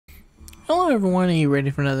Hello everyone, are you ready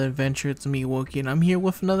for another adventure? It's me, Wookie, and I'm here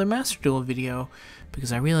with another Master Duel video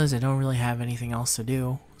because I realized I don't really have anything else to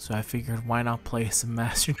do, so I figured why not play some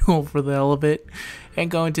Master Duel for the hell of it and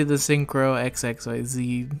go into the Synchro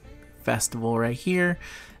XXYZ festival right here.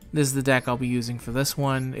 This is the deck I'll be using for this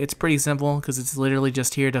one. It's pretty simple because it's literally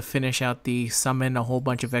just here to finish out the summon a whole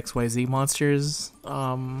bunch of XYZ monsters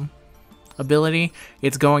ability.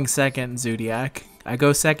 It's going second, Zodiac. I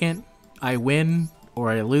go second, I win, or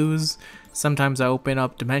I lose. Sometimes I open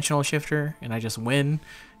up Dimensional Shifter and I just win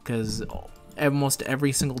because almost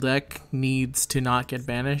every single deck needs to not get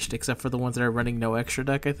banished except for the ones that are running no extra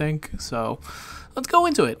deck, I think. So let's go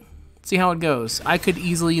into it. See how it goes. I could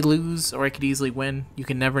easily lose or I could easily win. You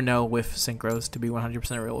can never know with synchros, to be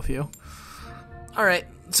 100% real with you. Alright,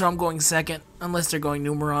 so I'm going second unless they're going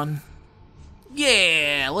Numeron.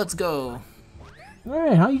 Yeah, let's go.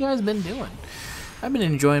 Alright, how you guys been doing? I've been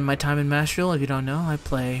enjoying my time in Master Duel. If you don't know, I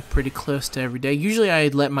play pretty close to every day. Usually I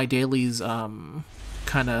let my dailies kind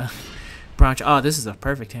of branch. Oh, this is a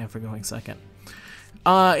perfect hand for going second.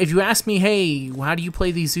 If you ask me, hey, how do you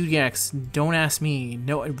play these Zodiacs? Don't ask me.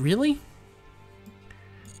 No, really?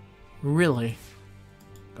 Really?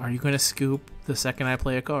 Are you going to scoop the second I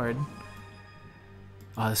play a card?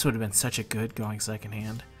 Oh, this would have been such a good going second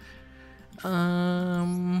hand.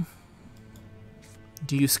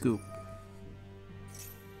 Do you scoop?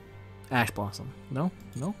 Ash Blossom. No?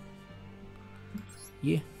 No?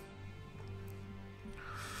 Yeah.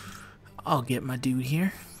 I'll get my dude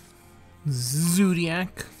here.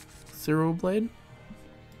 Zodiac. Thoroughblade.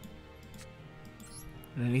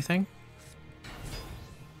 Anything?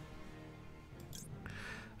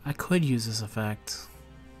 I could use this effect.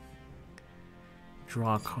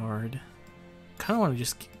 Draw a card. Kinda wanna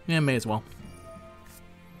just... yeah, may as well.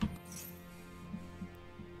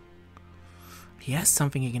 He has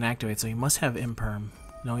something he can activate, so he must have Imperm.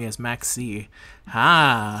 No, he has Max C.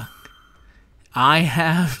 Ah! I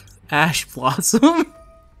have Ash Blossom.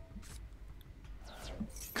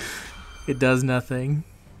 It does nothing.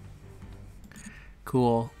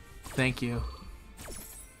 Cool. Thank you.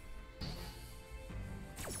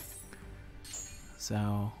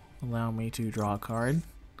 So, allow me to draw a card.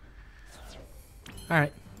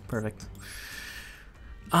 Alright, perfect.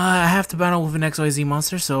 I have to battle with an XYZ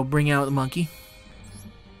monster, so bring out the monkey.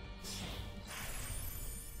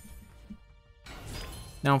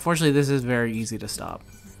 Now, unfortunately, this is very easy to stop,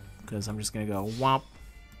 because I'm just going to go whomp.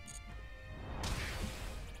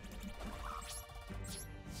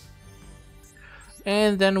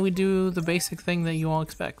 And then we do the basic thing that you all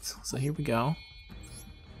expect. So here we go.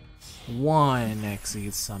 1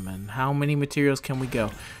 Exceed Summon. How many materials can we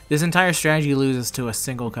go? This entire strategy loses to a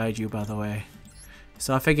single Kaiju, by the way.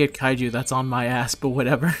 So if I get Kaiju, that's on my ass, but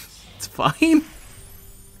whatever. It's fine.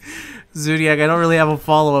 Zodiac, I don't really have a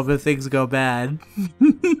follow-up if things go bad.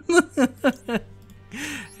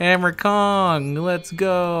 Hammer Kong, let's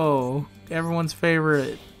go. Everyone's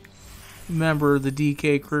favorite member of the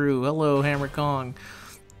DK crew. Hello, Hammer Kong.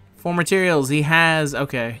 4 materials, he has...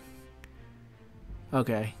 okay.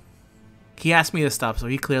 Okay. He asked me to stop, so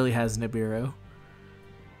he clearly has Nibiru.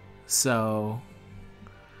 So...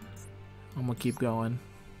 I'm gonna keep going.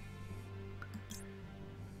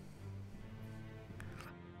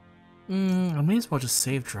 I may as well just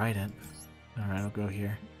save Trident. Alright, I'll go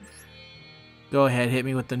here. Go ahead, hit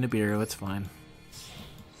me with the Nibiru, it's fine.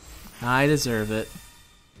 I deserve it.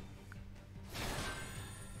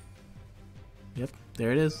 Yep,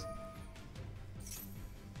 there it is.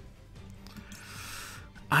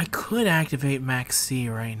 I could activate Max C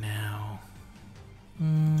right now.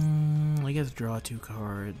 I guess draw 2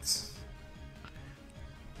 cards.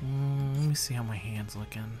 Let me see how my hand's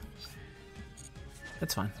looking.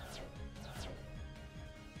 That's fine.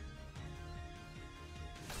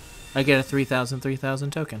 I get a 3,000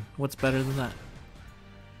 token. What's better than that?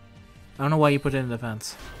 I don't know why you put it in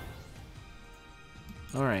defense.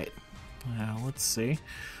 Alright. Now, let's see.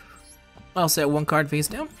 I'll set 1 card face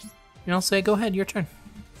down. And I'll say, go ahead, your turn.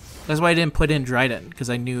 That's why I didn't put in Trident, because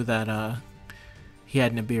I knew that he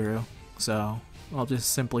had Nibiru. So, I'll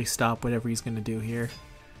just simply stop whatever he's going to do here.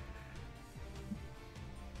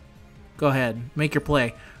 Go ahead, make your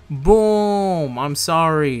play. Boom! I'm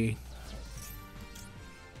sorry.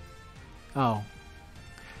 Oh.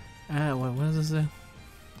 What does this do?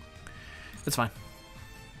 It's fine.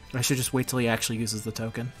 I should just wait till he actually uses the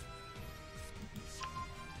token.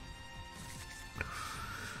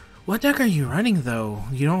 What deck are you running, though?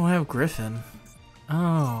 You don't have Griffin.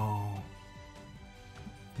 Oh.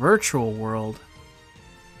 Virtual World.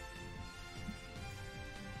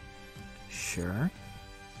 Sure.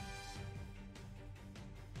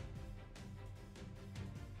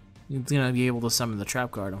 It's gonna be able to summon the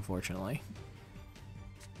trap card, unfortunately.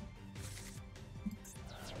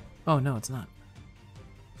 Oh, no, it's not.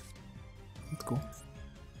 That's cool.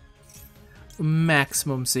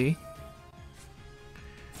 Maximum C.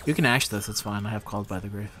 You can ash this, it's fine. I have Called by the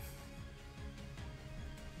Grave.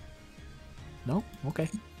 No? Okay.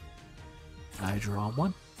 I draw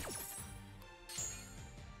one.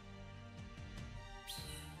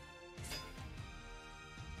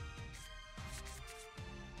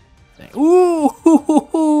 Ooh!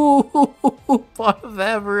 Pot of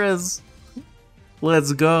Avarice!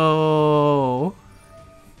 Let's go!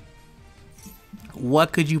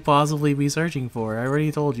 What could you possibly be searching for? I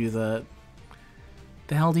already told you that.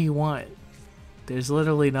 The hell do you want? There's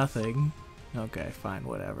literally nothing. Okay, fine,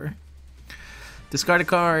 whatever. Discard a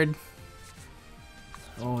card.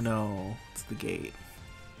 Oh no, it's the gate.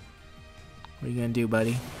 What are you gonna do,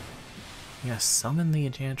 buddy? Yeah, summon the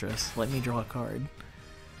Enchantress. Let me draw a card.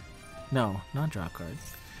 No, not draw a card.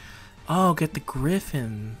 Oh, get the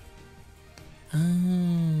Griffin.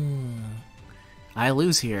 I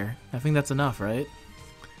lose here. I think that's enough, right?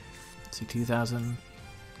 Let's see, 2,000,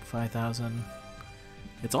 5,000.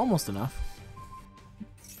 It's almost enough.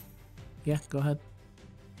 Yeah, go ahead.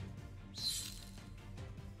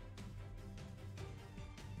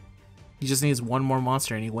 He just needs one more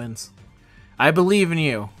monster and he wins. I believe in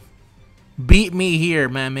you. Beat me here,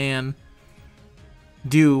 my man.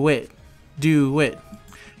 Do it. Do it.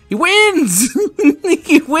 He wins!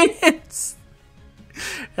 He wins!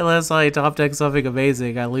 Unless I top deck something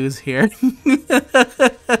amazing, I lose here.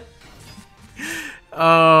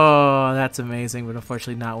 Oh, that's amazing, but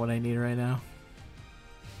unfortunately not what I need right now.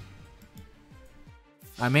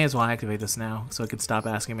 I may as well activate this now so it can stop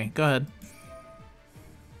asking me. Go ahead.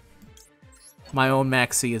 My own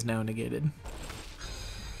Max C is now negated.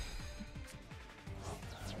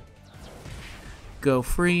 Go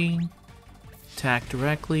free. Attack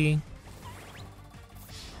directly.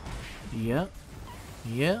 Yep.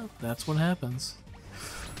 Yeah, that's what happens.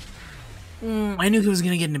 I knew he was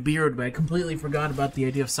going to get Nibiru'd, but I completely forgot about the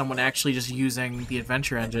idea of someone actually just using the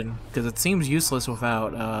adventure engine, because it seems useless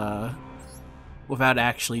without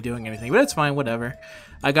actually doing anything. But it's fine, whatever.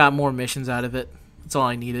 I got more missions out of it. That's all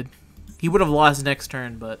I needed. He would have lost next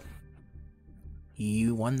turn, but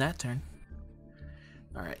you won that turn.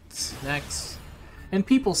 Alright, next. And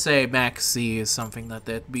people say Max C is something that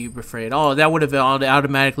they'd be afraid. Oh, that would have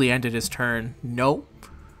automatically ended his turn. Nope.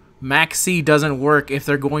 Max C doesn't work if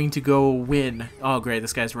they're going to go win. Oh, great.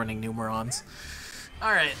 This guy's running Numerons.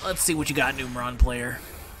 Alright, let's see what you got, Numeron player.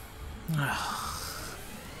 I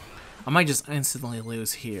might just instantly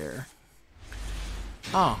lose here.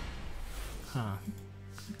 Oh. Huh.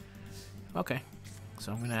 Okay.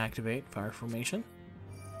 So I'm going to activate Fire Formation.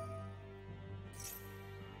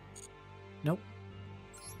 Nope.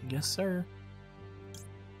 Yes, sir.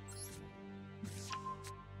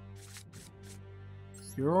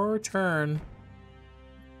 Your turn.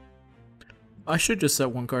 I should just set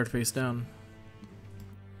one card face down.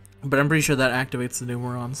 But I'm pretty sure that activates the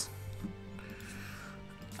Numerons.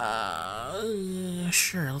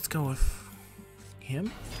 Sure, let's go with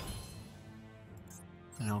him.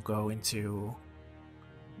 And I'll go into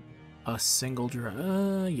a single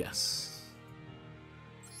draw. Yes.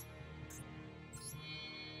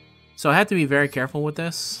 So I have to be very careful with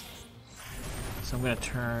this. So I'm going to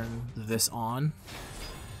turn this on.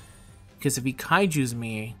 Because if he kaijus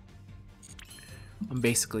me, I'm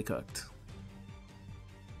basically cooked.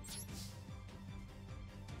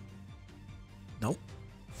 Nope.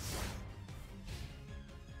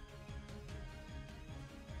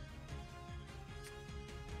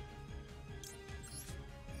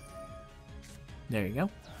 There you go.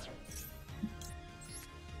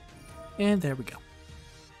 And there we go.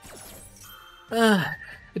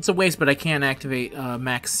 It's a waste, but I can't activate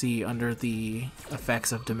Max C under the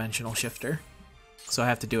effects of Dimensional Shifter. So I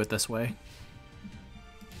have to do it this way.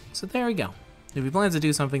 So there we go. If he plans to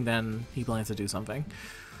do something, then he plans to do something.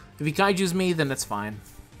 If he kaijus me, then it's fine.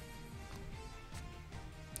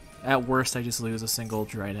 At worst, I just lose a single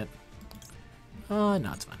Trident. No,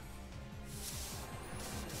 it's fine.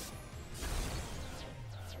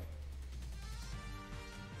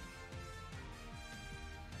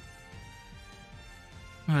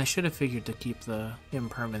 I should have figured to keep the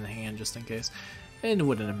Imperm in the hand just in case. And it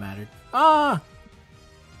wouldn't have mattered. Ah!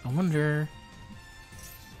 I wonder...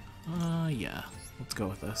 yeah. Let's go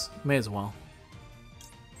with this. May as well.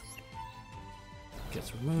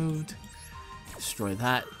 Gets removed. Destroy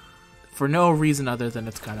that. For no reason other than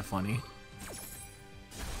it's kind of funny.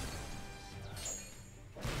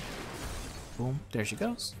 Boom. There she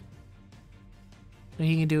goes. And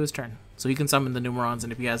he can do his turn. So he can summon the Numerons,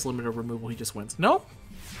 and if he has limited removal, he just wins. No?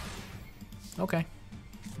 Okay.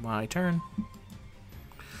 My turn.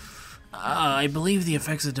 I believe the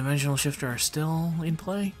effects of Dimensional Shifter are still in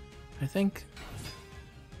play, I think.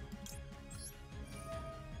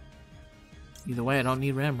 Either way, I don't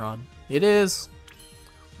need Ramrod. It is!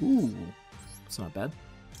 Ooh. It's not bad.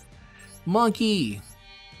 Monkey!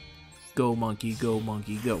 Go, monkey, go,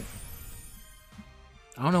 monkey, go.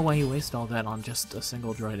 I don't know why he wasted all that on just a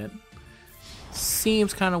single Droident.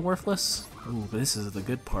 Seems kind of worthless. Ooh, but this is the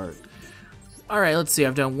good part. Alright, let's see.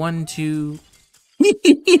 I've done 1, 2...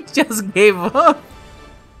 He just gave up!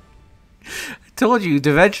 I told you,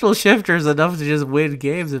 Dimensional Shifter is enough to just win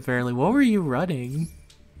games, apparently. What were you running?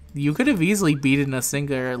 You could have easily beaten a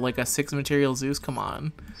single, like a 6-material Zeus. Come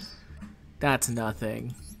on. That's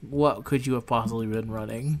nothing. What could you have possibly been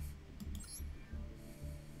running?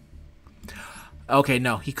 Okay,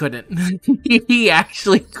 no, he couldn't. He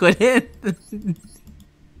actually couldn't.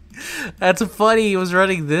 That's funny, he was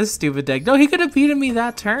running this stupid deck. No, he could have beaten me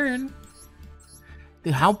that turn.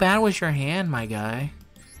 Dude, how bad was your hand, my guy?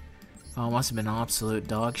 Oh, it must have been absolute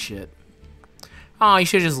dog shit. Oh, you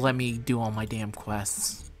should have just let me do all my damn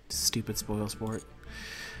quests. Stupid spoil sport.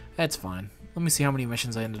 That's fine. Let me see how many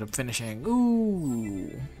missions I ended up finishing.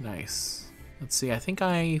 Ooh, nice. Let's see, I think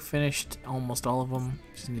I finished almost all of them.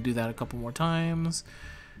 Just need to do that a couple more times.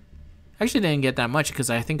 Actually didn't get that much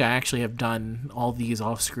because I think I actually have done all these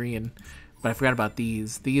off screen. But I forgot about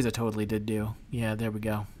these. These I totally did do. Yeah, there we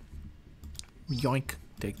go. Yoink.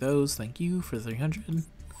 Take those. Thank you for 300.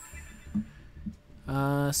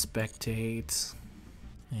 Spectate.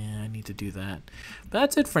 Yeah, I need to do that. But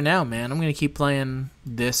that's it for now, man. I'm going to keep playing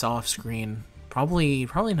this off screen. Probably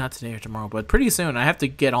not today or tomorrow, but pretty soon. I have to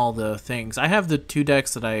get all the things. I have the 2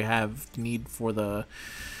 decks that I need for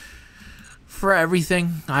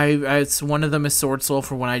everything. It's one of them is Sword Soul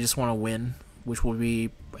for when I just want to win, which will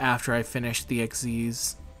be after I finish the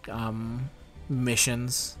XZ's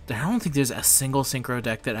missions. I don't think there's a single synchro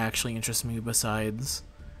deck that actually interests me besides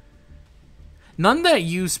none that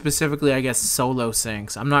use specifically, I guess, solo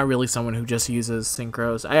syncs. I'm not really someone who just uses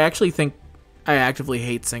synchros. I actually think I actively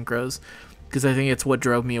hate synchros because I think it's what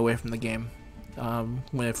drove me away from the game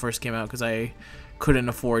when it first came out, because I couldn't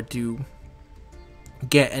afford to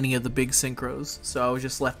get any of the big synchros, so I was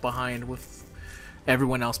just left behind with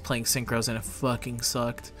everyone else playing synchros, and it fucking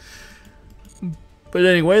sucked. But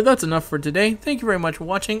anyway, that's enough for today. Thank you very much for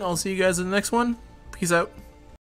watching. I'll see you guys in the next one. Peace out.